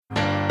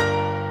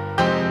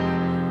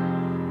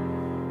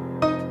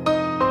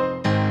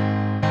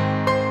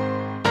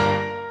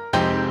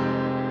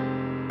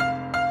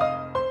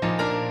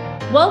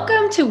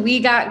Welcome to We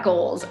Got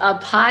Goals, a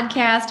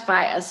podcast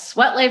via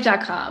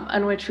sweatlife.com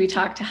on which we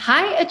talk to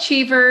high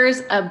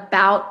achievers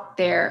about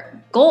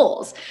their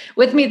goals.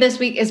 With me this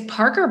week is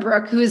Parker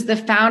Brook, who is the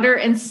founder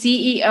and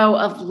CEO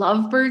of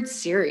Lovebird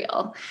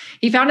Cereal.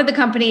 He founded the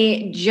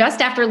company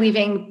just after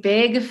leaving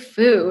Big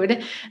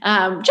Food,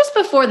 just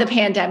before the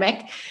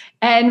pandemic,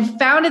 and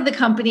founded the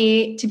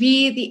company to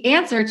be the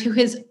answer to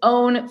his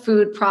own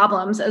food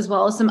problems, as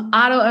well as some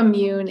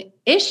autoimmune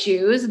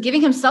issues, giving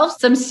himself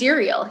some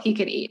cereal he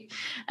could eat.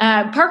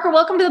 Parker,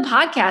 welcome to the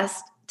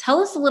podcast. Tell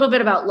us a little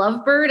bit about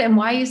Lovebird and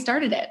why you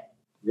started it.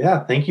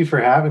 Yeah, thank you for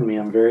having me.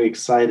 I'm very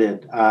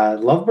excited.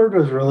 Lovebird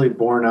was really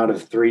born out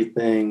of three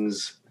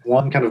things.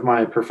 One, kind of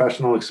my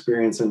professional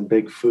experience in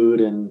Big Food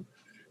and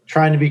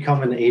trying to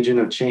become an agent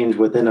of change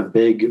within a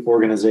big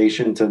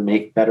organization to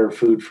make better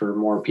food for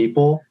more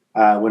people.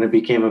 When it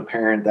became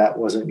apparent that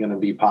wasn't going to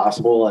be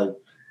possible, I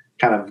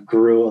kind of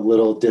grew a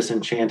little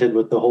disenchanted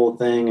with the whole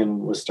thing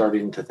and was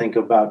starting to think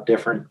about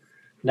different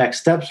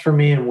next steps for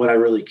me and what I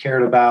really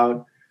cared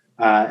about.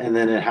 And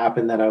then it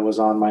happened that I was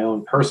on my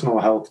own personal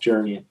health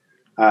journey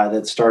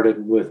that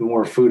started with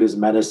more food as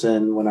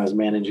medicine when I was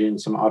managing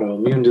some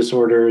autoimmune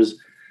disorders,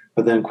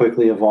 but then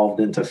quickly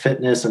evolved into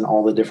fitness and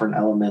all the different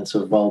elements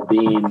of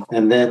well-being.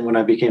 And then when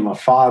I became a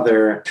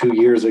father 2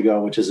 years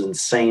ago, which is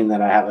insane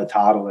that I have a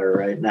toddler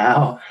right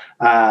now,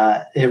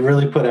 it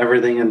really put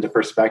everything into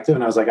perspective.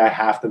 And I was like, I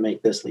have to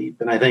make this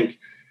leap. And I think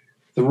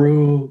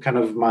through kind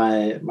of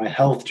my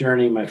health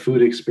journey, my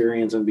food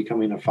experience and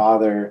becoming a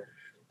father,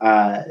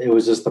 it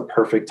was just the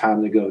perfect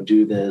time to go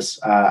do this.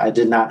 I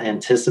did not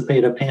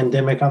anticipate a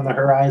pandemic on the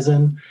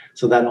horizon,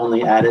 so that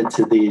only added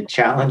to the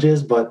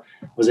challenges, but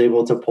was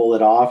able to pull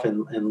it off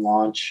and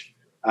launch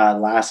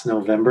last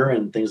November,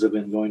 and things have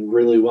been going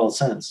really well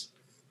since.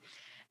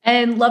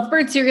 And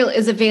Lovebird Cereal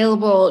is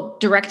available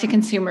direct to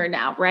consumer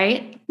now,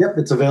 right? Yep,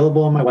 it's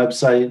available on my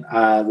website.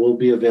 Will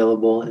be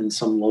available in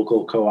some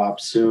local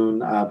co-ops soon,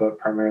 but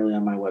primarily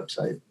on my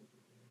website.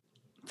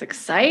 It's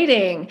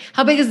exciting.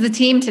 How big is the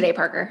team today,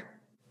 Parker?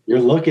 You're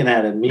looking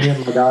at it. Me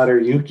and my daughter,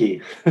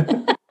 Yuki.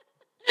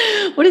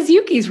 What is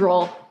Yuki's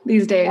role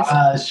these days?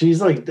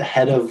 She's like the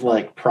head of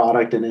like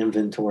product and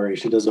inventory.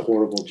 She does a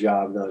horrible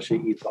job, though. She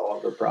eats all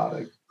of the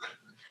product.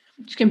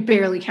 She can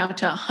barely count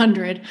to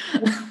 100.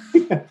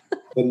 The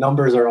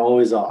numbers are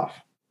always off.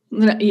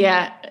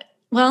 Yeah.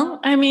 Well,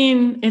 I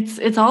mean,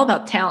 it's all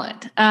about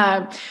talent.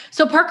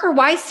 So Parker,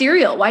 why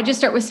cereal? Why'd you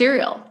start with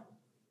cereal?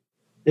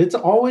 It's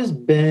always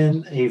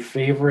been a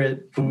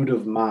favorite food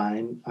of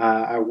mine.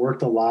 I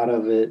worked a lot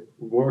on it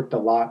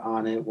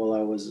while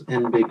I was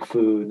in Big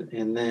Food.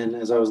 And then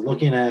as I was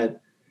looking at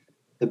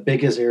the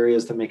biggest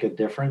areas to make a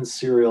difference,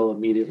 cereal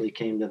immediately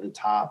came to the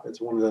top.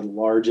 It's one of the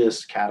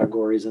largest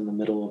categories in the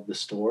middle of the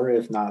store,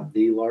 if not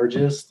the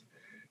largest.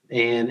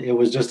 And it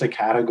was just a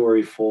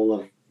category full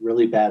of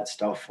really bad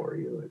stuff for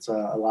you. It's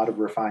a lot of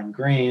refined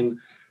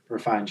grain,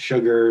 refined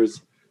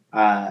sugars,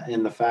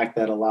 and the fact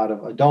that a lot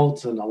of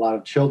adults and a lot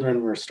of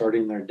children were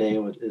starting their day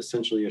with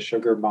essentially a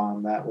sugar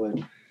bomb that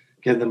would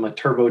give them a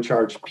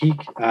turbocharged peak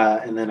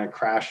and then a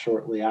crash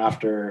shortly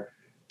after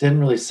didn't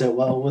really sit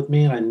well with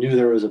me. And I knew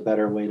there was a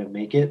better way to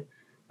make it.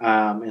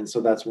 And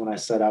so that's when I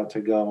set out to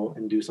go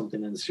and do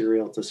something in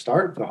cereal to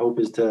start. The hope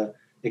is to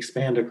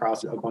expand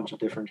across a bunch of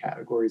different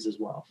categories as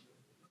well.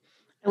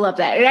 I love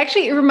that.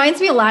 It reminds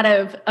me a lot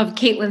of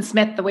Caitlin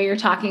Smith, the way you're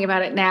talking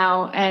about it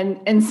now,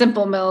 and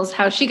Simple Mills,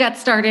 how she got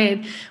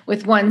started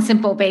with one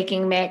simple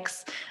baking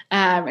mix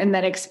and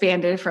then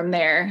expanded from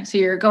there. So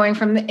you're going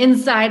from the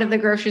inside of the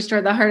grocery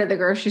store, the heart of the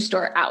grocery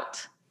store,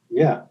 out.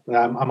 Yeah,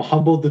 I'm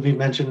humbled to be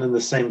mentioned in the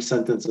same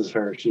sentence as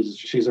her.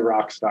 She's a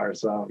rock star,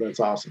 so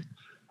that's awesome.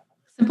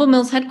 Simple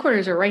Mills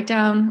headquarters are right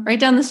down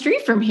the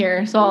street from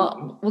here.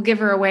 So we'll give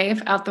her a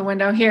wave out the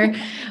window here.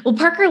 Well,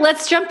 Parker,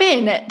 let's jump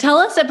in. Tell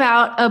us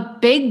about a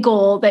big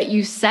goal that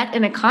you set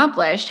and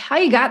accomplished, how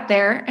you got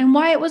there, and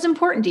why it was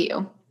important to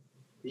you.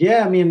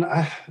 Yeah, I mean,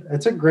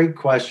 it's a great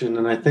question.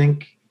 And I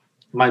think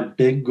my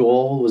big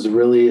goal was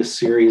really a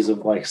series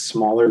of like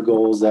smaller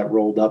goals that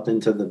rolled up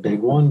into the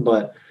big one.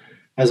 But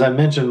as I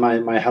mentioned,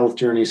 my health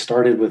journey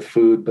started with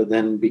food, but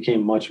then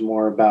became much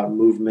more about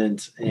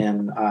movement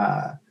and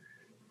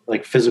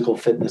like physical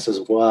fitness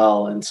as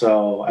well. And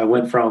so I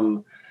went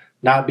from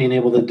not being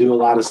able to do a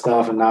lot of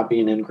stuff and not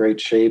being in great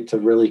shape to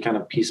really kind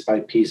of piece by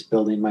piece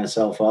building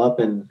myself up.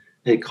 And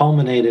it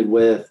culminated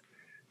with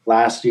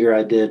last year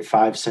I did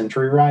 5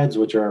 Century rides,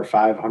 which are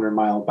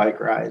 500-mile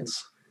bike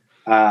rides.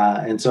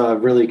 And so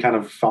I've really kind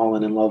of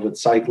fallen in love with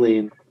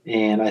cycling.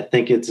 And I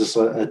think it's just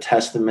a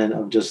testament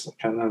of just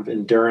kind of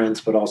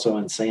endurance, but also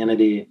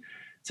insanity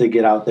to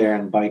get out there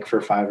and bike for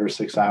 5 or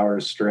 6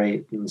 hours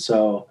straight. And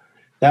so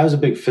that was a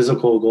big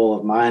physical goal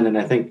of mine. And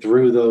I think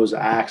through those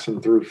acts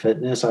and through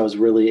fitness, I was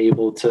really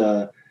able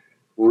to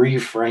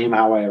reframe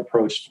how I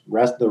approached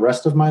the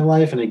rest of my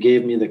life. And it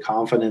gave me the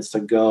confidence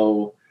to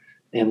go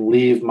and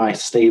leave my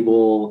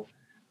stable,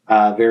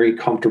 very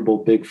comfortable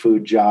Big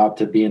Food job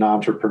to be an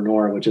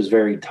entrepreneur, which is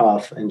very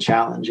tough and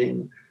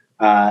challenging.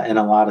 And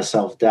a lot of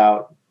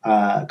self-doubt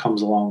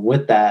comes along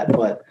with that.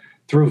 But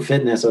through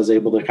fitness, I was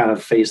able to kind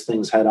of face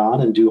things head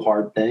on and do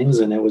hard things.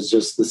 And it was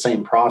just the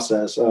same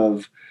process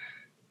of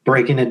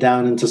breaking it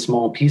down into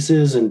small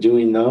pieces and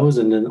doing those.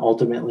 And then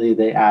ultimately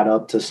they add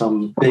up to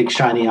some big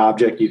shiny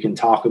object you can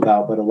talk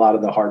about, but a lot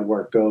of the hard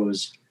work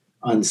goes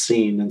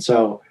unseen. And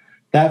so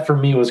that for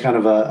me was kind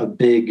of a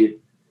big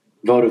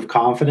vote of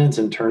confidence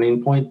and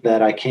turning point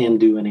that I can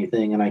do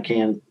anything and I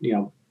can,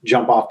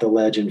 jump off the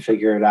ledge and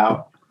figure it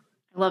out.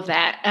 I love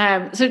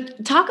that. So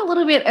talk a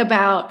little bit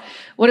about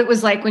what it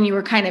was like when you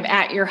were kind of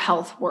at your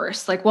health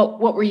worst. Like what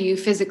were you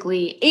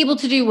physically able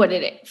to do? What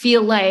did it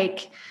feel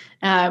like?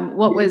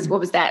 What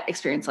was that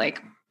experience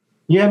like?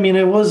 Yeah, I mean,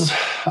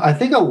 I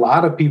think a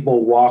lot of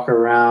people walk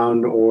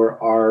around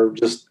or are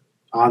just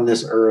on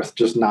this earth,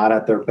 just not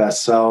at their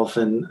best self.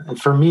 And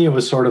for me, it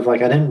was sort of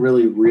like, I didn't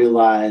really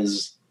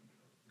realize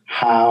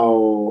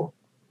how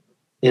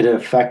it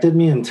affected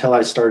me until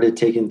I started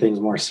taking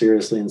things more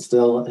seriously, and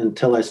still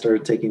until I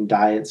started taking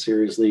diet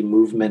seriously,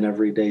 movement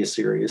every day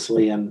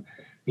seriously. And,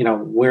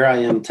 where I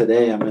am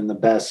today, I'm in the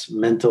best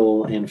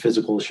mental and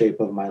physical shape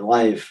of my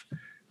life.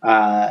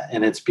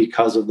 And it's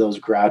because of those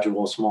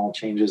gradual small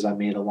changes I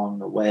made along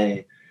the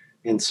way.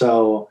 And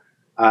so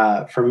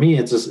for me,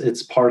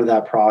 it's part of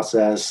that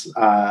process.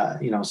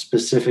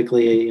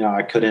 Specifically,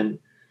 I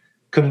couldn't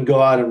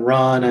go out and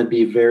run. I'd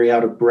be very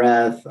out of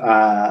breath,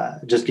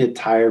 just get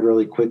tired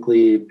really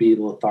quickly, be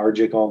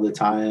lethargic all the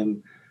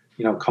time,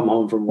 come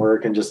home from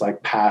work and just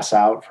like pass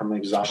out from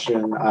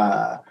exhaustion.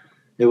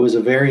 It was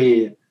a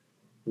very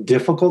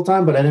difficult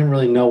time, but I didn't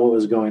really know what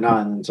was going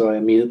on. And so I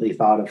immediately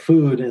thought of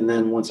food. And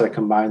then once I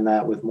combined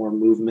that with more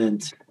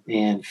movement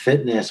and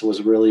fitness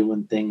was really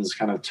when things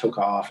kind of took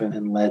off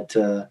and led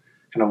to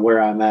kind of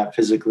where I'm at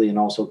physically and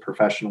also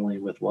professionally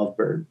with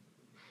Lovebird.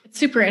 It's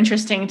super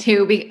interesting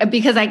too,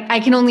 because I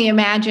can only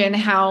imagine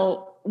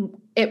how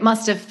it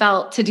must have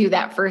felt to do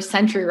that first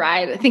century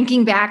ride.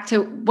 Thinking back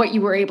to what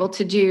you were able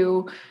to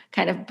do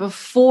kind of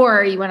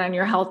before you went on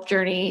your health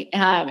journey,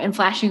 and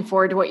flashing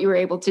forward to what you were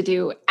able to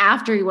do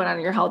after you went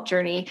on your health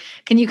journey.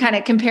 Can you kind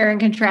of compare and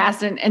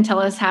contrast and tell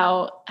us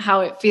how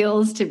it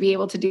feels to be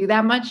able to do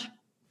that much?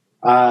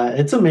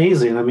 It's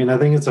amazing. I mean, I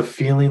think it's a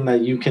feeling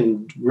that you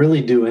can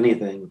really do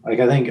anything. Like,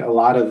 I think a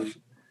lot of,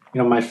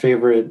 my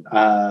favorite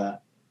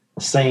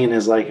saying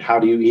is like, how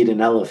do you eat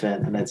an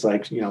elephant? And it's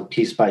like,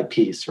 piece by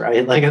piece,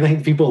 right? Like, I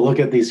think people look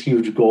at these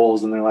huge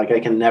goals and they're like, I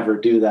can never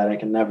do that. I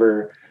can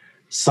never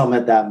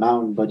summit that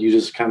mountain, but you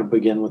just kind of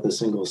begin with a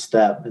single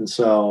step. And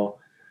so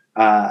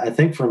I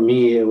think for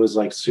me, it was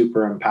like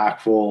super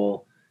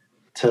impactful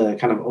to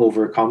kind of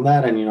overcome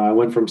that. And, I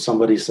went from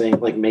somebody saying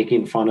like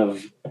making fun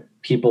of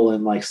people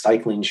in like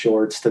cycling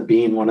shorts to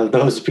being one of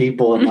those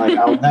people. And like,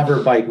 I'll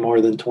never bike more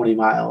than 20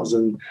 miles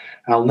and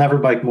I'll never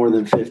bike more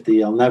than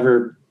 50. I'll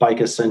never bike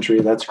a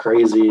century. That's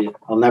crazy.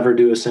 I'll never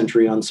do a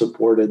century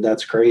unsupported.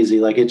 That's crazy.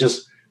 Like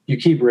you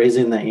keep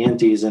raising the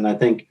antes. And I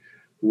think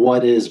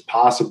what is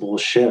possible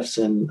shifts.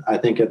 And I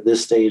think at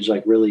this stage,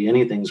 like really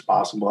anything's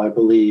possible. I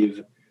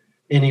believe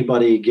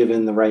anybody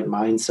given the right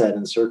mindset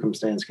and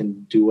circumstance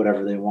can do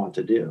whatever they want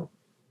to do.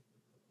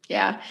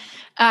 Yeah.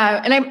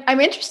 And I'm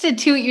interested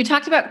too, you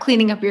talked about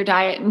cleaning up your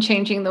diet and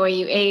changing the way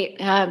you ate.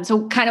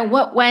 So kind of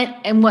what went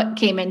and what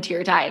came into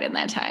your diet in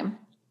that time?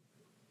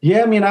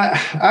 Yeah, I mean,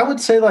 I would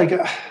say like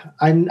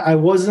I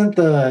wasn't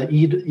the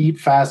eat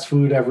fast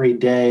food every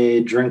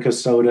day, drink a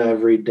soda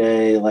every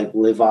day, like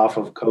live off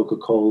of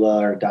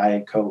Coca-Cola or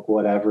Diet Coke,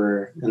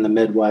 whatever. In the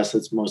Midwest,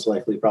 it's most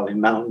likely probably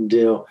Mountain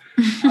Dew.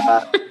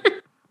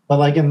 But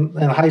like in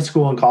high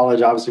school and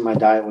college, obviously my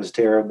diet was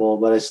terrible,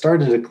 but I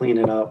started to clean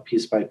it up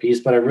piece by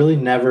piece. But I really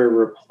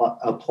never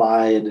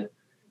applied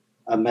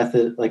a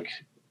method. Like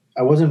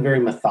I wasn't very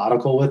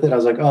methodical with it. I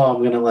was like, oh,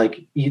 I'm going to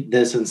like eat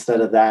this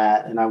instead of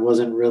that. And I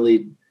wasn't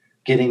really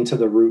getting to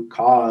the root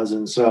cause.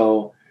 And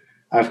so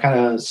I've kind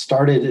of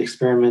started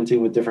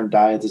experimenting with different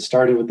diets. It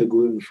started with the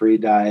gluten-free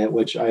diet,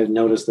 which I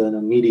noticed an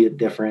immediate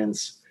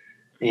difference.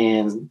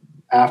 And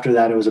after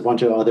that, it was a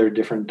bunch of other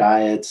different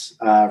diets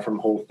from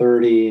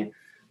Whole30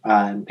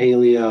 and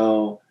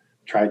paleo,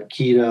 tried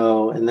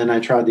keto. And then I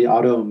tried the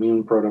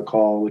autoimmune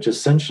protocol, which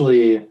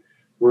essentially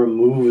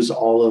removes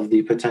all of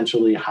the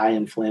potentially high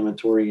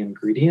inflammatory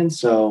ingredients.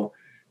 So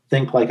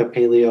think like a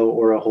paleo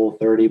or a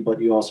Whole30,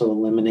 but you also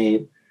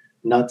eliminate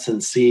nuts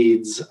and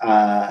seeds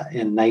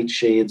and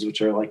nightshades,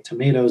 which are like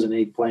tomatoes and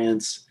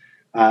eggplants.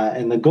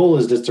 And the goal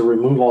is just to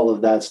remove all of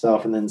that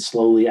stuff and then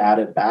slowly add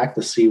it back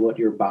to see what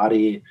your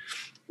body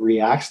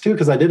reacts to.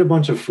 Because I did a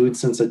bunch of food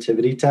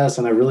sensitivity tests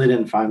and I really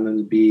didn't find them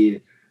to be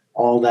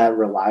all that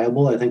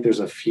reliable. I think there's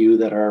a few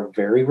that are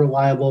very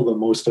reliable, but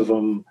most of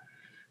them,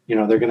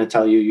 they're going to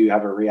tell you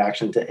have a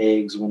reaction to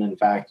eggs when in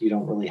fact you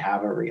don't really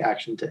have a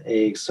reaction to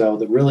eggs. So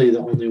the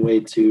only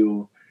way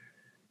to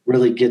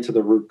really get to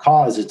the root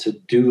cause is to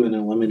do an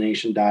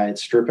elimination diet,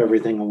 strip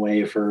everything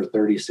away for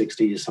 30,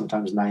 60,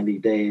 sometimes 90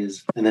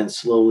 days, and then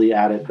slowly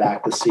add it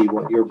back to see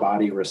what your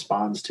body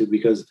responds to,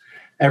 because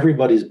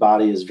everybody's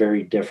body is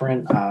very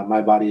different.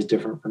 My body is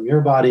different from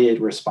your body.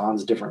 It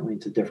responds differently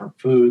to different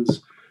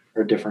foods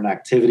or different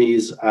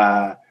activities.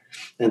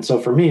 And so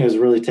for me, it was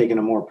really taking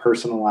a more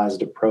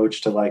personalized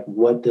approach to like,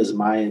 what does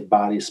my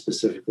body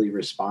specifically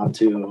respond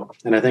to?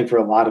 And I think for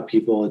a lot of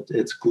people,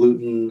 it's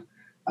gluten,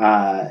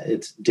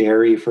 it's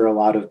dairy for a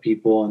lot of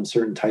people, and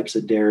certain types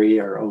of dairy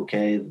are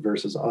okay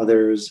versus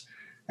others.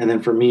 And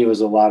then for me, it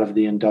was a lot of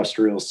the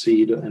industrial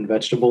seed and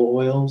vegetable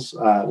oils,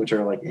 which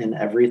are like in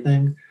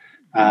everything.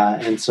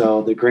 And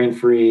so the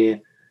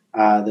grain-free,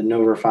 the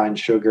no refined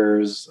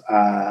sugars,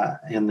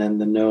 and then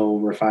the no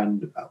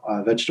refined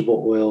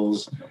vegetable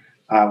oils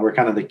were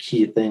kind of the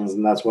key things.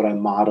 And that's what I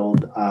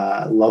modeled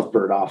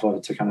Lovebird off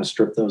of, to kind of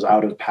strip those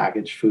out of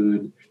packaged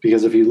food.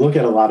 Because if you look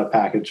at a lot of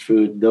packaged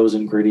food, those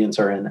ingredients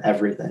are in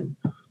everything.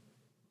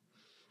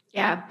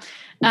 Yeah.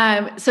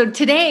 So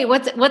today,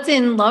 what's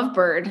in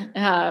Lovebird,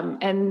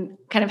 and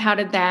kind of how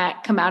did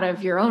that come out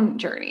of your own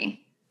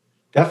journey?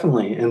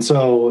 Definitely. And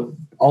so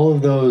all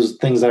of those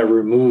things I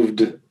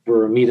removed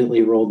were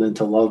immediately rolled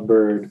into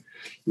Lovebird.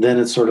 Then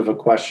it's sort of a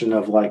question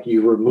of like,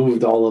 you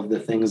removed all of the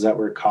things that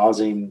were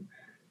causing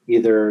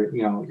either,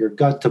 your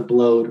gut to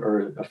bloat,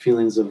 or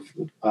feelings of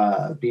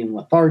being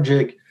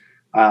lethargic,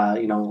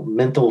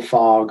 mental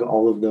fog,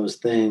 all of those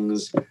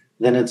things.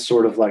 Then it's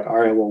sort of like, all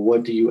right, well,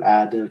 what do you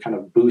add to kind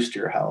of boost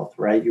your health,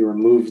 right? You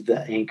removed the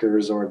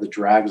anchors or the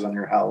drags on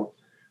your health.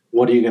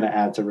 What are you going to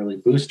add to really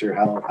boost your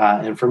health?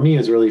 And for me,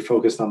 it's really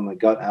focused on the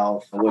gut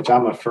health, which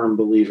I'm a firm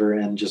believer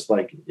in. Just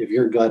like, if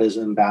your gut is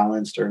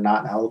imbalanced or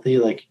not healthy,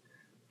 like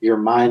your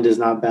mind is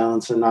not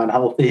balanced and not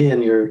healthy,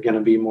 and you're going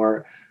to be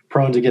more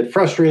prone to get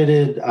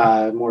frustrated,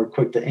 more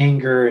quick to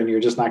anger, and you're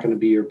just not going to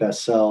be your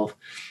best self.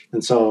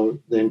 And so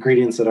the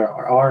ingredients that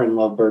are in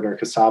Lovebird are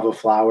cassava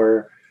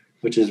flour,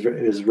 which is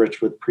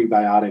rich with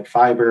prebiotic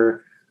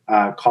fiber,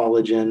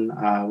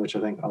 collagen, which I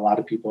think a lot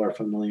of people are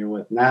familiar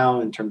with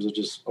now in terms of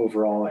just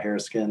overall hair,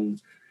 skin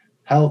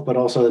health, but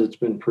also it's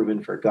been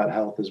proven for gut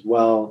health as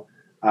well.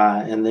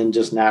 And then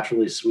just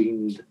naturally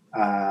sweetened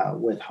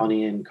with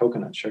honey and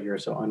coconut sugar,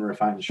 so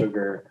unrefined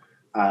sugar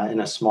in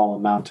a small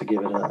amount to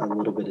give it a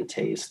little bit of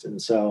taste. And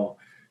so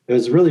it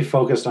was really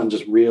focused on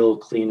just real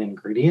clean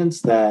ingredients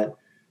that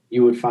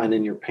you would find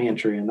in your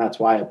pantry. And that's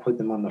why I put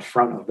them on the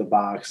front of the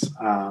box,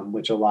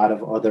 which a lot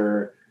of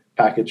other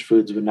packaged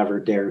foods would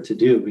never dare to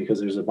do, because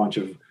there's a bunch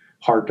of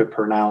hard to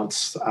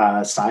pronounce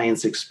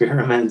science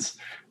experiments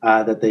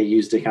that they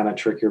use to kind of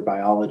trick your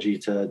biology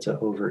to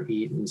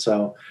overeat. And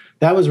so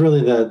that was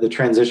really the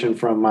transition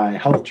from my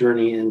health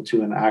journey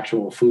into an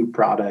actual food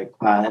product.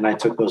 And I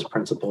took those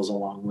principles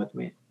along with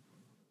me.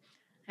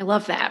 I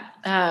love that.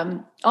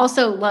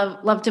 Also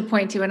love to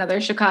point to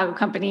another Chicago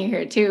company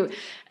here too.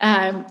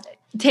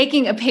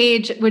 Taking a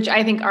page, which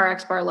I think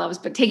RX Bar loves,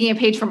 but taking a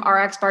page from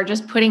RX Bar,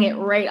 just putting it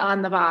right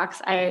on the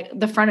box,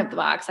 the front of the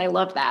box. I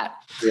love that.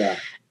 Yeah.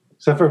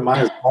 Except for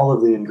mine is all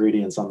of the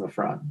ingredients on the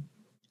front.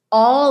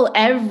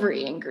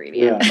 Every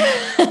ingredient.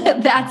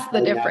 Yeah. That's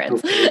the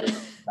difference.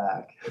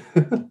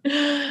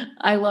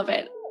 I love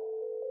it.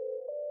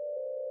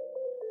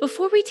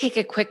 Before we take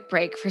a quick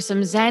break for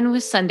some Zen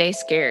with Sunday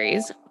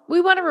Scaries, we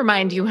want to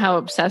remind you how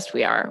obsessed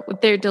we are with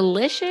their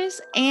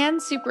delicious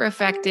and super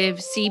effective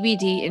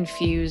CBD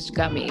infused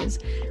gummies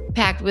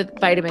packed with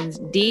vitamins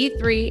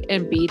D3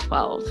 and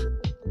B12.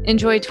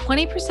 Enjoy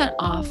 20%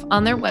 off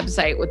on their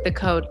website with the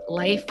code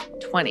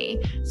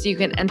LIFE20 so you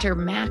can enter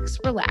max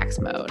relax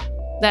mode.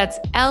 That's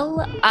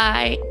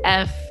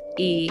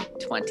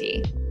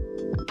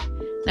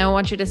LIFE20. Now I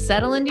want you to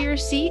settle into your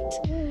seat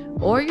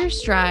or your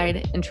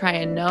stride and try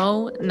a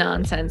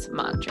no-nonsense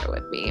mantra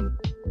with me.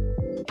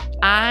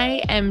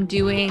 I am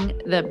doing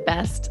the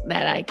best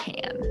that I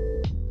can.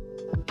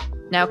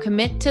 Now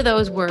commit to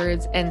those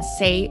words and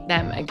say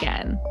them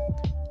again.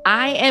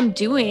 I am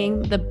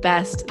doing the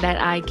best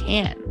that I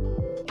can.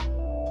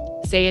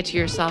 Say it to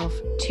yourself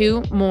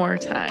 2 more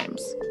times.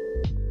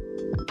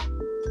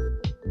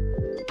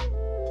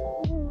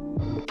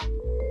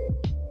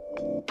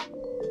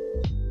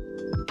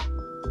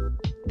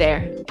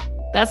 There.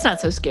 That's not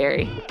so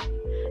scary.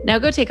 Now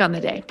go take on the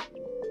day.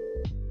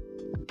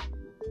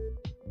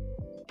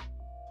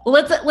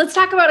 Well, let's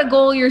talk about a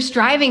goal you're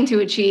striving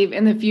to achieve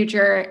in the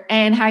future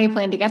and how you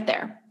plan to get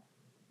there.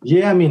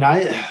 Yeah, I mean,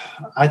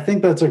 I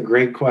think that's a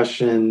great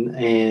question.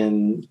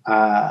 And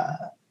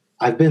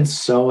I've been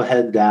so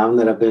head down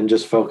that I've been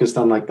just focused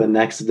on like the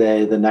next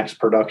day, the next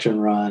production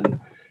run.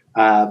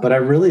 But I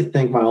really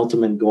think my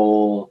ultimate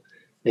goal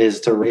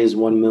is to raise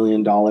 $1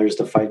 million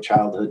to fight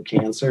childhood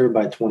cancer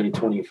by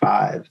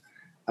 2025.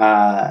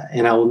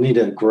 And I will need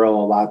to grow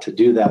a lot to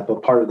do that.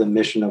 But part of the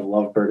mission of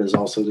Lovebird is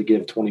also to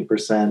give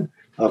 20%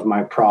 of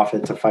my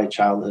profit to fight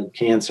childhood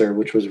cancer,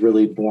 which was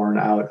really born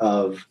out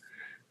of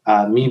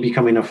me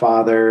becoming a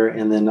father.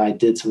 And then I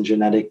did some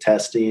genetic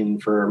testing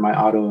for my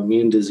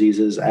autoimmune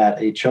diseases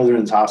at a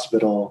children's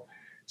hospital.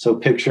 So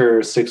picture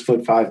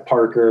 6'5"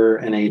 Parker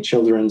in a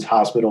children's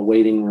hospital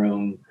waiting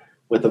room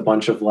with a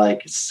bunch of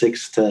like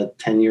 6 to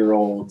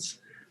 10-year-olds,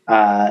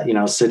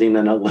 sitting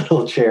in a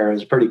little chair. It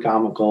was pretty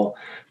comical.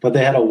 But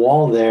they had a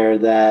wall there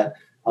that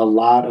a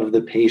lot of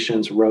the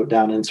patients wrote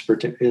down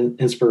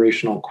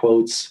inspirational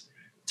quotes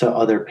to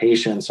other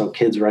patients. So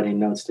kids writing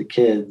notes to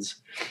kids.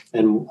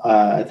 And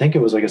I think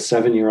it was like a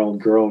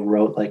 7-year-old girl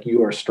wrote like,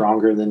 "You are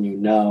stronger than you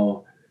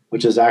know,"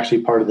 which is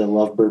actually part of the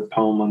Lovebird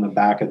poem on the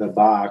back of the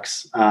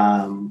box.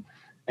 And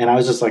I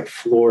was just like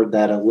floored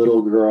that a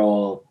little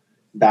girl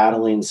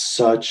battling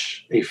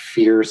such a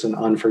fierce and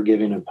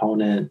unforgiving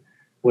opponent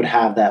would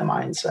have that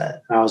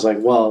mindset. And I was like,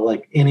 well,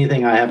 like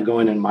anything I have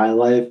going in my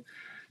life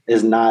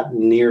is not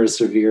near as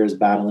severe as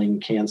battling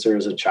cancer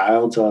as a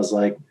child. So I was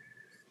like,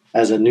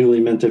 as a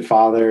newly minted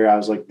father, I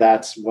was like,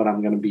 that's what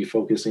I'm going to be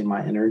focusing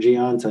my energy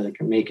on to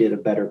make it a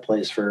better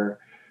place for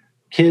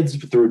kids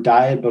through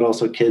diet, but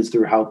also kids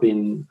through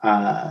helping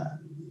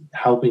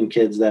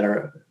kids that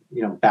are,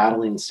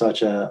 battling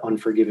such a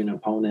unforgiving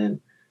opponent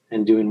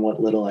and doing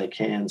what little I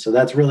can. So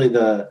that's really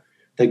the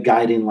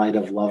guiding light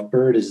of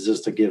Lovebird, is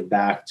just to give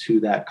back to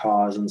that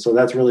cause. And so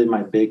that's really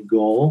my big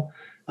goal.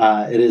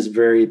 It is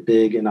very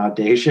big and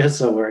audacious,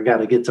 so we're got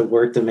to get to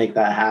work to make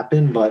that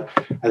happen. But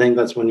I think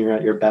that's when you're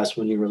at your best,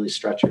 when you really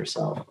stretch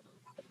yourself.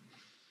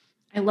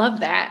 I love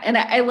that. And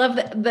I love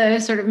the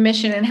sort of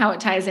mission and how it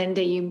ties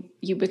into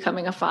you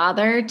becoming a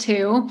father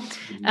too.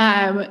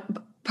 Mm-hmm.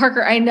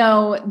 Parker, I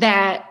know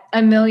that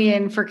 $1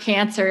 million for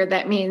cancer,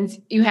 that means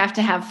you have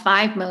to have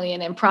 5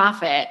 million in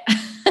profit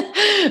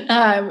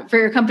for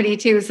your company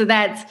too. So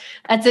that's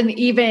an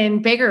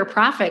even bigger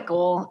profit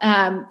goal.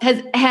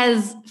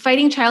 Has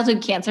fighting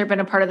childhood cancer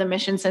been a part of the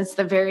mission since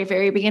the very,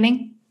 very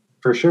beginning?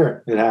 For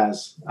sure, it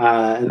has.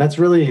 And that's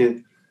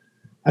really,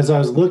 as I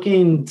was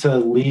looking to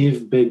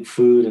leave Big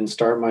Food and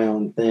start my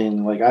own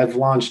thing, like I've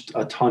launched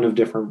a ton of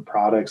different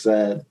products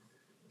that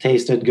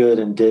tasted good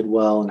and did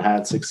well and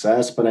had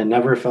success, but I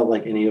never felt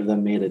like any of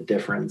them made a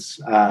difference.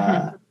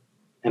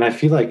 And I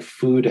feel like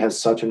food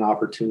has such an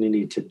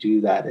opportunity to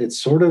do that. It's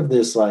sort of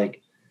this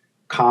like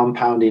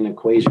compounding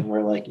equation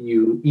where like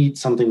you eat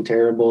something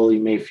terrible,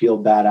 you may feel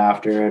bad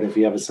after it. If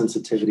you have a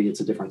sensitivity,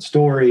 it's a different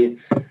story,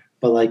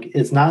 but like,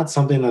 it's not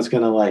something that's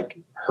going to like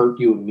hurt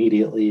you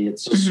immediately.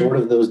 It's just sort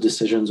of those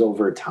decisions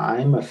over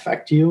time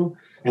affect you.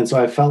 And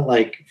so I felt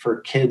like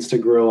for kids to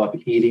grow up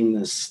eating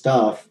this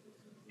stuff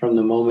from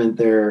the moment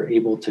they're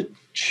able to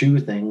chew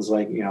things,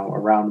 like,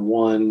 around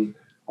 1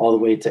 all the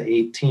way to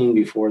 18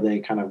 before they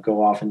kind of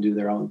go off and do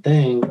their own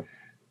thing,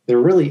 they're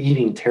really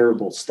eating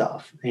terrible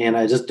stuff. And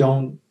I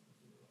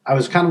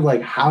was kind of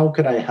like, how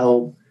could I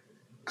help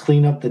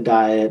clean up the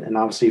diet and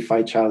obviously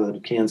fight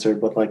childhood cancer?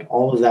 But like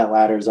all of that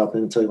ladders up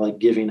into like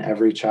giving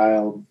every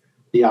child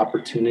the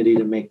opportunity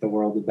to make the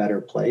world a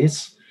better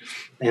place.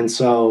 And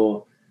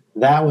so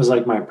that was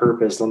like my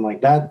purpose. I'm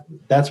like,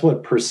 that's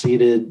what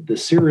preceded the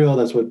cereal.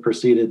 That's what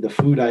preceded the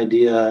food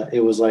idea. It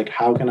was like,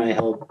 how can I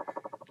help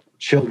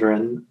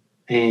children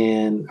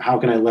and how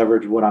can I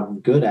leverage what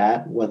I'm good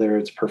at, whether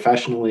it's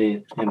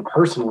professionally and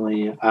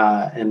personally.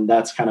 And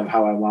that's kind of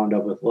how I wound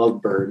up with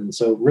Lovebird. And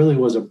so it really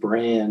was a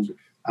brand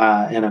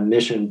and a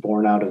mission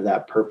born out of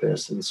that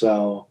purpose. And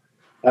so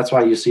that's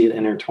why you see it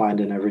intertwined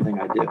in everything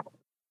I do.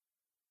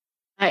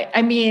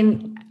 I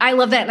mean, I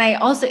love that.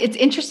 And it's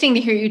interesting to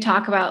hear you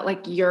talk about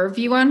like your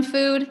view on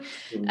food.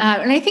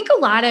 And I think a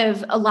lot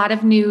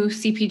of new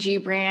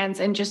CPG brands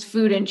and just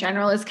food in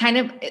general is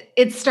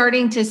it's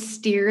starting to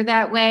steer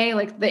that way.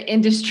 Like the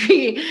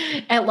industry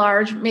at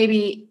large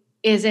maybe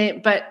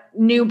isn't, but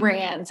new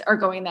brands are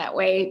going that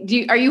way.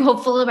 Are you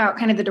hopeful about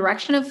kind of the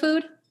direction of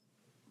food?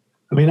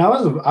 I mean, I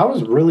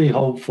was really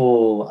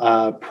hopeful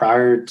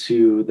prior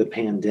to the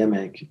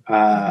pandemic,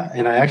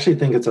 and I actually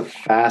think it's a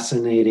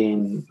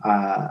fascinating,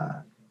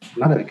 not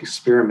an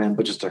experiment,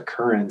 but just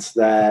occurrence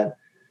that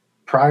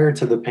prior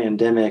to the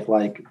pandemic,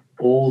 like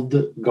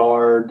old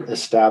guard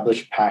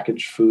established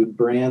packaged food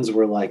brands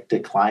were like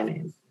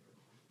declining,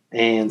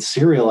 and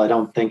cereal I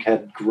don't think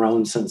had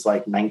grown since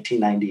like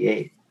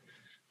 1998.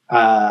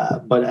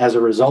 But as a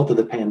result of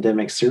the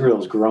pandemic, cereal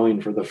is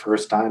growing for the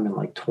first time in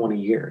like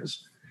 20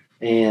 years.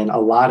 And a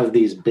lot of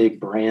these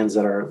big brands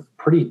that are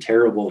pretty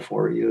terrible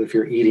for you, if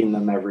you're eating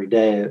them every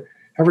day,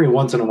 every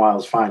once in a while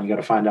is fine. You got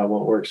to find out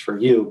what works for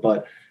you.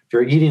 But if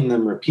you're eating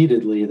them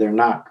repeatedly, they're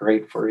not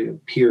great for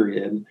you,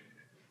 period.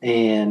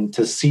 And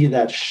to see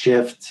that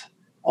shift,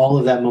 all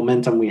of that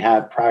momentum we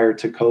had prior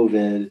to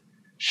COVID,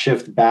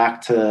 shift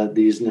back to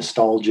these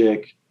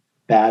nostalgic,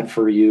 bad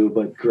for you,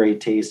 but great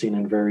tasting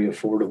and very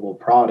affordable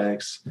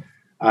products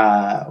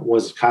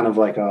was kind of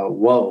like a,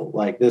 whoa,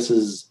 like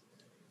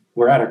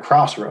we're at a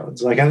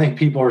crossroads. Like, I think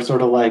people are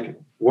sort of like,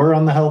 we're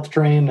on the health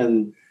train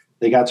and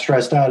they got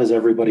stressed out as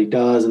everybody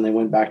does. And they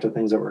went back to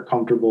things that were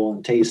comfortable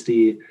and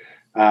tasty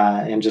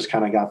and just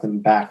kind of got them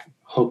back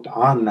hooked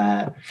on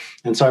that.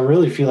 And so I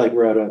really feel like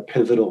we're at a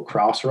pivotal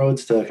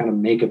crossroads to kind of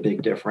make a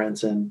big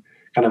difference and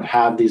kind of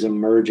have these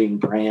emerging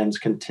brands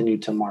continue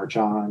to march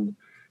on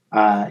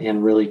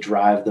and really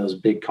drive those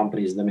big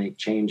companies to make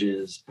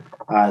changes.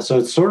 So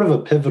it's sort of a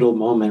pivotal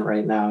moment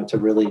right now to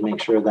really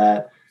make sure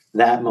that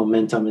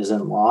momentum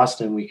isn't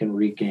lost and we can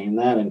regain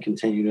that and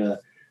continue to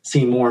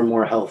see more and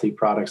more healthy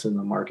products in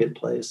the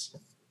marketplace.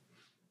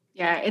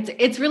 Yeah,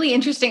 it's really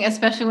interesting,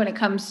 especially when it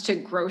comes to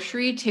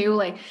grocery too.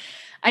 Like,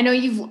 I know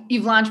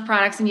you've launched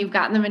products and you've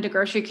gotten them into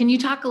grocery. Can you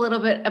talk a little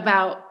bit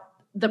about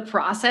the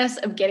process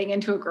of getting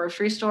into a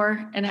grocery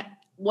store and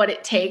what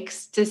it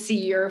takes to see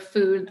your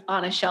food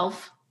on a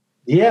shelf?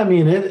 Yeah, I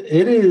mean,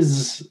 it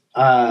is,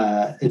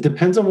 it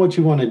depends on what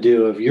you want to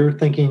do. If you're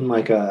thinking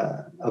like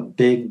a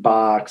big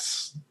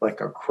box,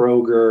 like a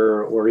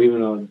Kroger, or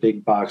even a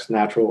big box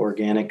natural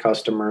organic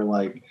customer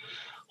like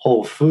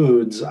Whole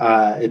Foods,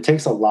 it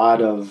takes a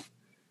lot of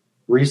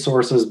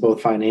resources,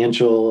 both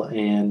financial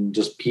and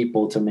just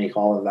people, to make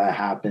all of that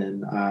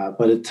happen.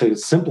 To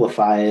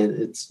simplify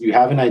it, you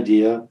have an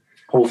idea.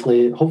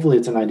 Hopefully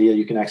it's an idea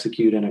you can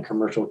execute in a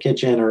commercial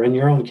kitchen or in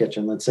your own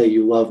kitchen. Let's say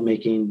you love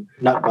making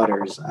nut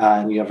butters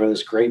and you have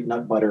this great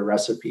nut butter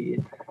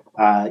recipe.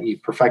 You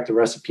perfect the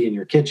recipe in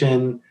your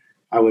kitchen.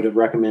 I would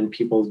recommend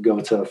people go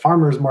to a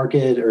farmer's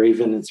market, or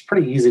even it's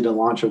pretty easy to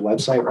launch a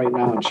website right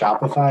now on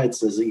Shopify.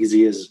 It's as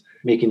easy as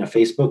making a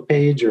Facebook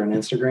page or an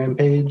Instagram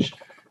page.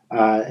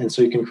 And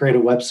so you can create a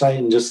website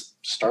and just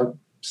start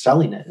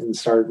selling it and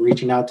start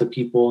reaching out to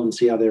people and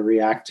see how they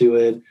react to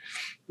it.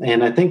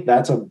 And I think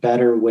that's a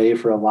better way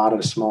for a lot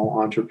of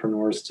small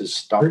entrepreneurs to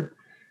start,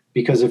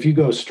 because if you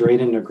go straight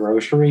into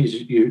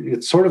groceries,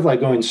 it's sort of like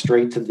going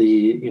straight to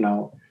the,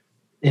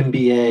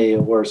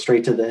 NBA or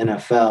straight to the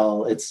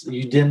NFL.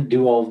 You didn't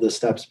do all of the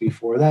steps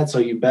before that. So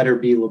you better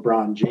be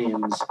LeBron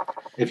James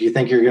if you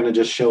think you're going to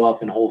just show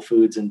up in Whole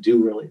Foods and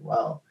do really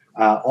well.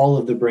 All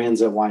of the brands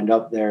that wind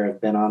up there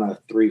have been on a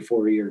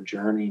 3-4 year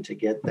journey to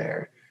get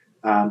there.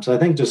 So I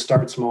think just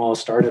start small,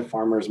 start at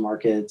farmers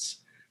markets,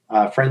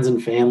 friends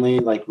and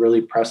family, like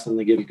really press them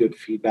to give you good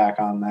feedback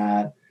on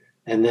that.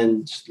 And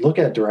then just look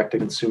at direct to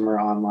consumer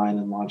online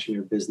and launching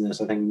your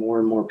business. I think more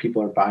and more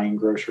people are buying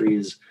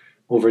groceries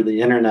over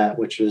the internet,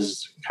 which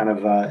is kind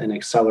of an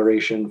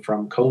acceleration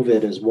from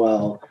COVID as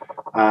well.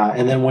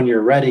 And then when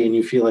you're ready and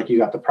you feel like you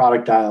got the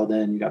product dialed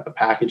in, you got the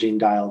packaging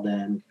dialed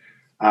in,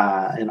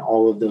 and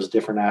all of those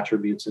different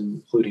attributes,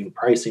 including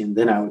pricing,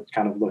 then I would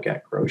kind of look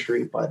at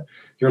grocery. But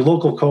your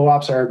local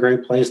co-ops are a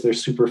great place. They're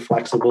super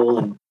flexible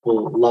and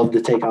will love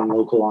to take on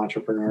local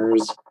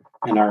entrepreneurs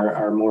and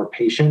are more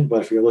patient. But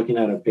if you're looking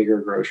at a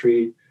bigger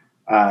grocery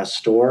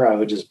store, I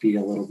would just be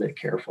a little bit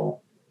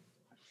careful.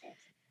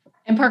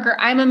 And Parker,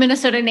 I'm a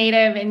Minnesota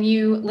native and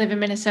you live in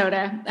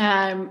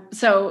Minnesota.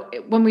 So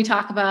when we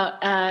talk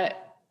about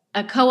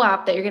a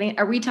co-op that you're getting,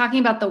 are we talking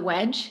about the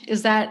Wedge?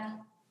 Is that?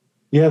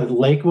 Yeah, the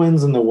Lake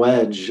Winds and the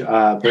Wedge,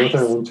 both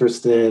are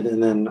interested.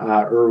 And then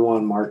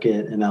Erewhon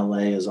Market in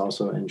LA is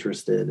also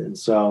interested. And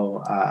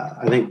so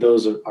I think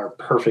those are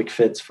perfect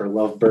fits for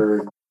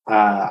Lovebird.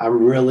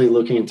 I'm really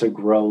looking to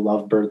grow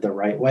Lovebird the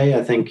right way.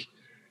 I think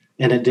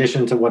in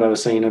addition to what I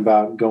was saying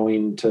about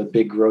going to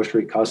big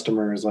grocery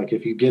customers, like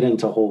if you get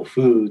into Whole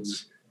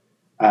Foods,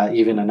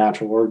 even a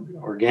natural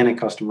organic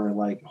customer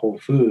like Whole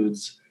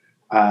Foods,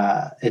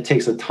 it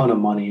takes a ton of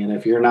money. And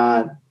if you're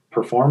not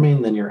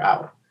performing, then you're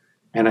out.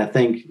 And I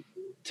think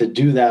to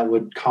do that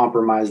would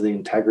compromise the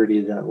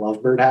integrity that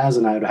Lovebird has.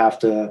 And I would have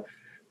to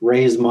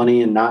raise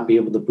money and not be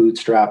able to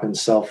bootstrap and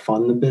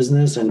self-fund the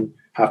business and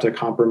have to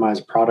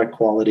compromise product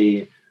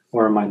quality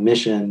or my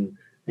mission.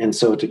 And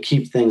so to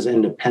keep things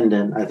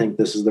independent, I think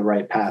this is the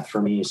right path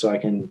for me so I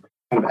can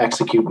kind of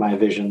execute my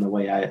vision the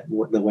way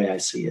I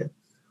see it.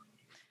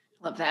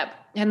 Love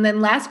that. And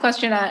then last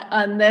question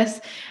on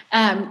this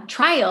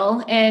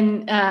trial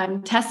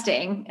and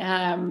testing.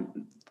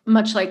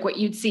 Much like what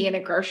you'd see in a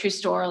grocery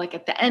store, like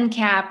at the end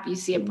cap, you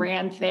see a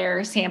brand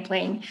there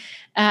sampling,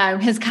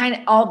 has kind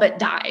of all but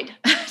died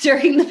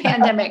during the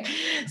pandemic.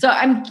 So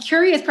I'm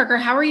curious, Parker,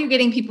 how are you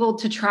getting people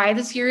to try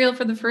the cereal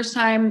for the first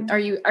time? Are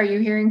you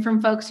hearing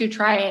from folks who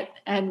try it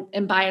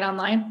and buy it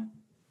online?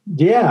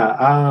 Yeah,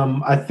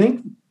 I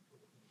think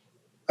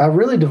I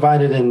really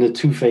divided into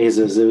 2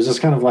 phases. It was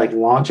just kind of like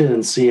launch it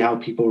and see how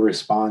people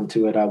respond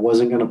to it. I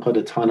wasn't going to put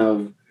a ton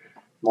of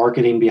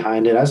marketing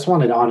behind it. I just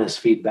wanted honest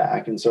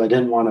feedback. And so I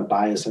didn't want to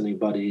bias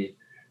anybody.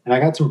 And I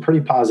got some pretty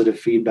positive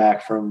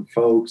feedback from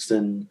folks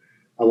and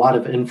a lot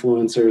of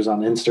influencers on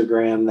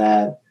Instagram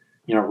that,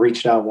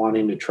 reached out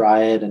wanting to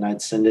try it, and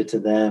I'd send it to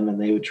them and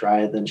they would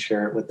try it, then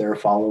share it with their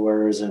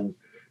followers. And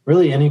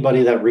really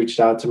anybody that reached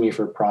out to me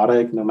for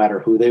product, no matter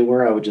who they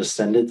were, I would just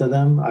send it to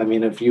them. I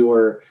mean, if you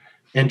were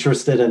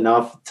interested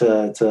enough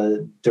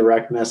to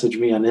direct message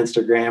me on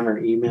Instagram or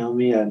email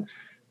me, and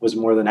was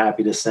more than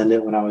happy to send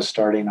it when I was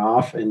starting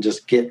off and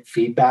just get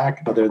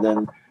feedback other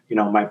than,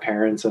 my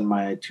parents and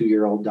my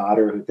 2-year-old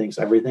daughter who thinks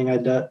everything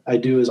I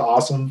do is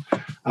awesome.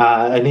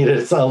 I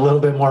needed a little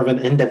bit more of an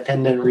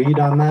independent read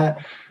on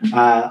that,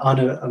 on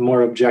a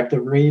more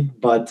objective read.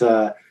 But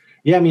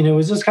it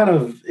was just kind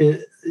of,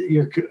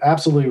 you're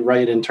absolutely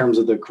right in terms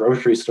of the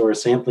grocery store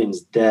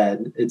sampling's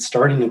dead. It's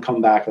starting to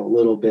come back a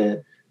little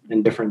bit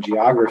in different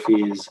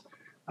geographies.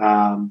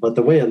 But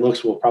the way it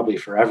looks will probably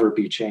forever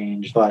be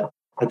changed. But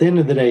at the end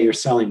of the day, you're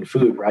selling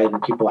food, right? And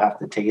people have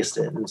to taste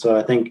it. And so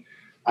I think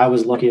I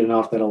was lucky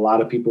enough that a lot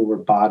of people were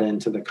bought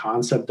into the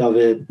concept of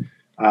it,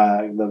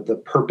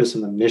 the purpose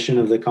and the mission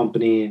of the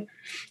company,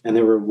 and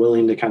they were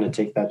willing to kind of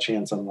take that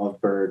chance on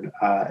Lovebird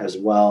as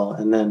well.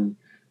 And then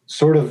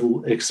sort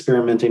of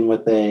experimenting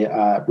with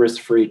a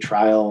risk-free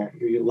trial,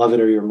 you love it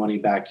or your money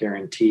back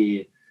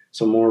guarantee.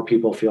 so more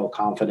people feel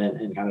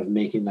confident in kind of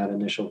making that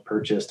initial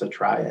purchase to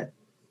try it.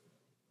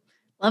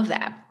 Love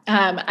that.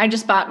 I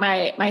just bought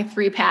my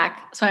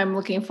 3-pack, so I'm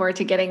looking forward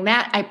to getting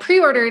that. I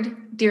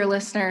pre-ordered, dear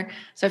listener.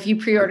 So if you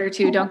pre-order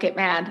too, don't get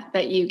mad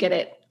that you get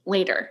it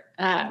later.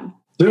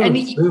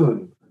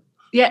 Soon.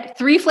 Yeah,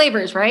 3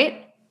 flavors,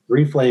 right?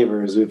 3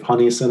 flavors. We have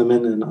honey,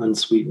 cinnamon, and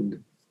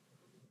unsweetened.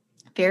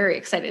 Very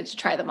excited to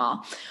try them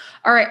all.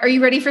 All right. Are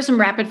you ready for some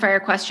rapid fire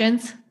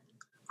questions?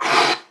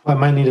 I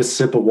might need a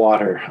sip of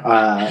water.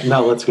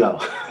 No, let's go.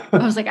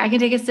 I was like, I can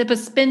take a sip of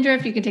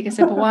Spindrift. You can take a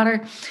sip of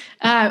water.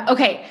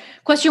 Okay.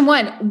 Question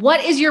 1.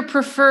 What is your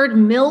preferred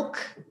milk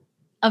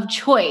of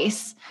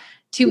choice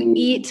to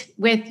eat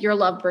with your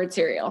Lovebird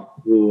cereal?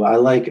 Ooh, I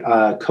like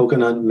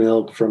coconut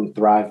milk from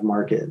Thrive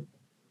Market.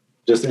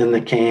 Just in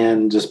the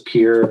can, just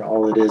pure.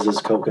 All it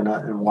is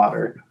coconut and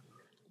water.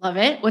 Love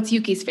it. What's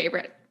Yuki's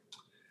favorite?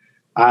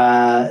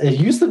 It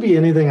used to be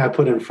anything I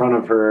put in front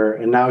of her,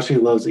 and now she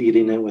loves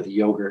eating it with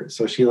yogurt.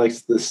 So she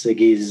likes the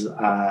Siggy's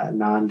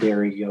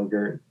non-dairy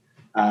yogurt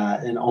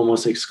and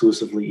almost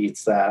exclusively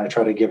eats that. I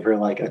try to give her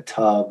like a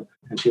tub,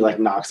 and she like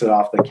knocks it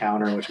off the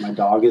counter, which my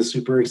dog is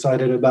super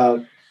excited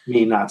about.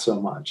 Me, not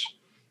so much.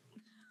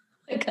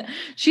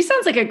 She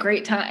sounds like a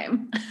great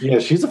time. Yeah,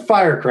 she's a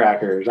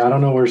firecracker. I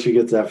don't know where she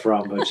gets that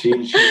from, but she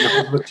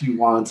knows what she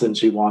wants, and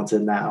she wants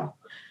it now.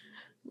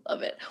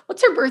 Love it.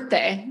 What's her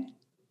birthday?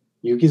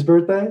 Yuki's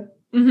birthday?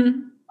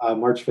 Mm-hmm.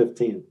 March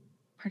 15th.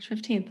 March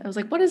 15th. I was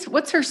like,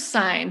 what's her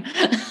sign?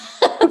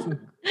 All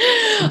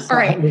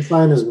right. Her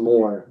sign is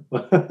more.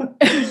 Her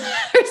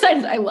sign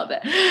is, I love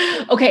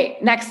it. Okay,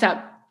 next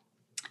up.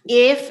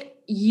 If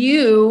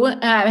you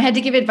had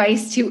to give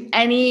advice to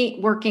any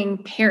working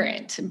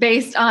parent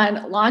based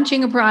on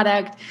launching a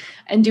product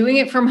and doing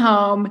it from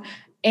home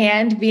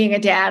and being a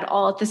dad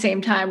all at the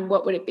same time,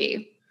 what would it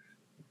be?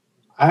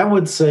 I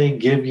would say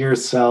give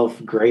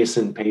yourself grace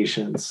and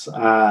patience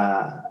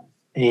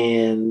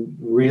and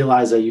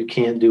realize that you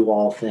can't do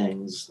all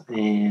things,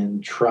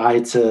 and try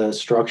to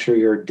structure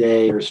your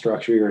day or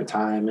structure your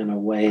time in a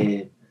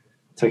way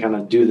to kind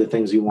of do the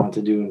things you want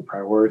to do and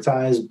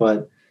prioritize,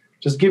 but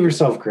just give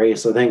yourself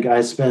grace. I think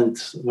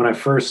when I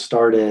first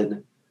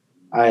started,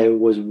 I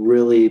was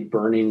really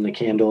burning the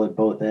candle at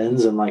both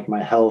ends, and like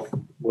my health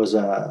was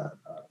a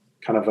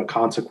kind of a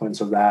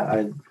consequence of that.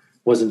 I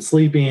wasn't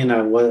sleeping.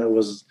 I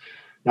was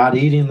not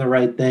eating the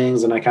right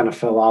things, and I kind of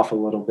fell off a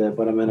little bit,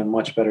 but I'm in a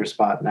much better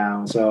spot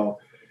now. So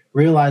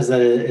realize that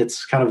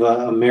it's kind of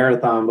a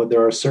marathon, but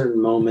there are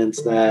certain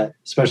moments that,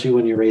 especially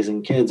when you're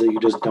raising kids, that you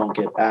just don't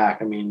get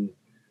back. I mean,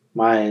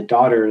 my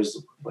daughter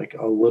is like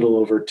a little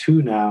over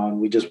 2 now, and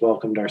we just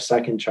welcomed our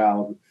second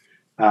child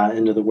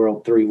into the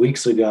world 3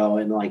 weeks ago.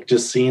 And like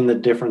just seeing the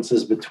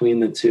differences between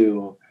the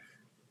two,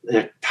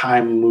 the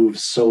time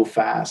moves so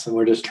fast, and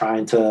we're just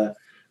trying to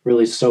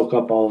really soak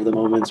up all of the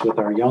moments with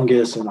our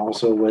youngest and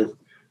also with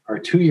our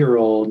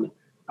 2-year-old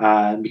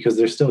because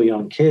they're still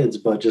young kids,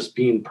 but just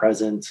being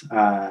present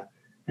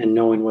and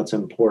knowing what's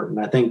important.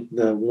 I think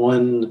the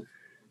one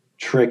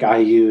trick I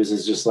use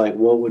is just like,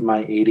 what would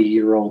my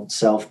 80-year-old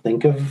self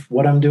think of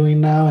what I'm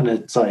doing now? And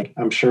it's like,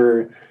 I'm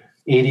sure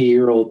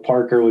 80-year-old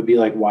Parker would be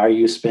like, why are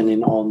you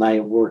spending all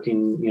night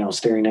working,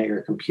 staring at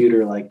your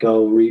computer? Like,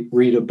 go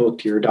read a book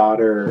to your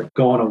daughter, or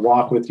go on a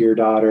walk with your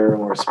daughter,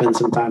 or spend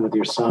some time with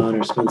your son,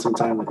 or spend some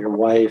time with your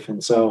wife.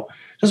 And so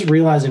just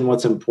realizing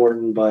what's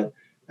important, but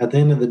at the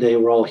end of the day,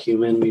 we're all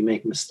human. We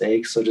make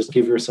mistakes. So just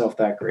give yourself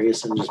that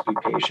grace and just be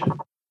patient.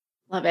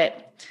 Love it.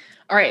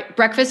 All right.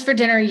 Breakfast for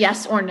dinner,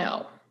 yes or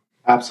no?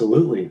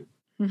 Absolutely.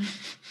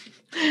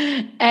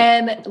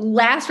 And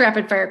last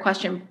rapid fire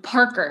question,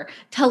 Parker,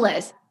 tell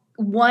us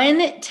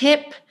one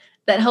tip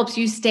that helps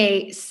you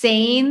stay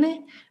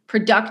sane,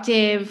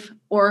 productive,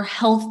 or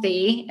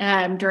healthy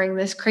during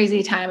this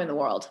crazy time in the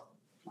world.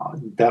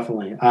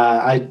 Definitely.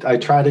 I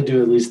try to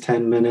do at least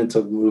 10 minutes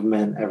of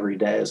movement every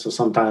day. So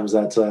sometimes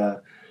that's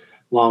a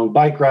long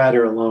bike ride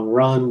or a long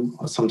run.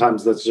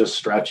 Sometimes that's just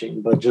stretching,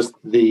 but just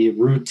the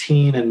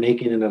routine and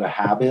making it a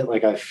habit.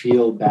 Like, I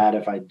feel bad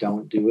if I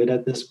don't do it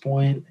at this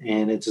point,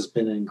 and it's just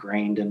been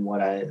ingrained in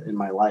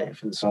my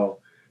life. And so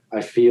I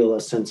feel a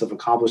sense of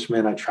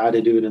accomplishment. I try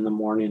to do it in the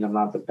morning. I'm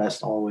not the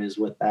best always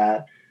with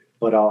that,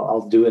 but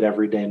I'll do it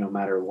every day, no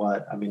matter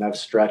what. I mean, I've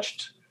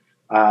stretched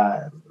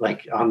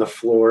like on the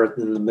floor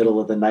in the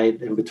middle of the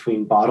night in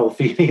between bottle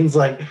feedings,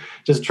 like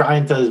just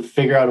trying to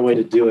figure out a way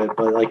to do it.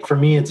 But like for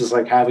me, it's just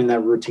like having that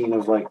routine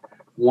of like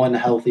one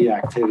healthy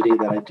activity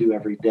that I do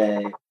every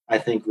day, I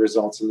think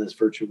results in this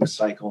virtuous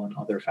cycle in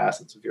other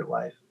facets of your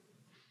life.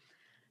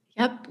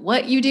 Yep.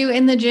 What you do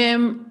in the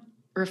gym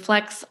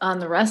reflects on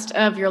the rest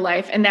of your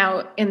life. And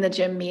now in the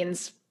gym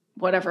means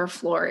whatever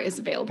floor is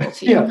available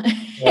to you.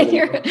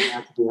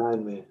 Yeah.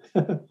 Behind me.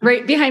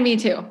 Right behind me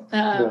too,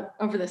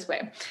 over this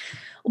way.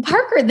 Well,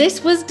 Parker,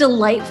 this was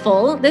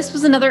delightful. This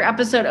was another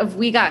episode of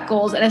We Got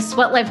Goals and a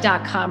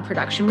SweatLife.com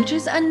production, which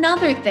is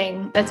another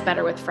thing that's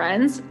better with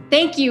friends.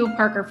 Thank you,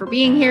 Parker, for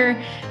being here.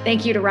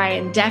 Thank you to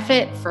Ryan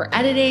Deffett for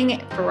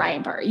editing, for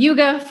Ryan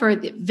Barayuga for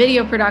the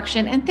video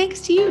production, and thanks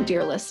to you,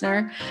 dear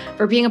listener,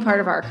 for being a part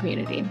of our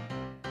community.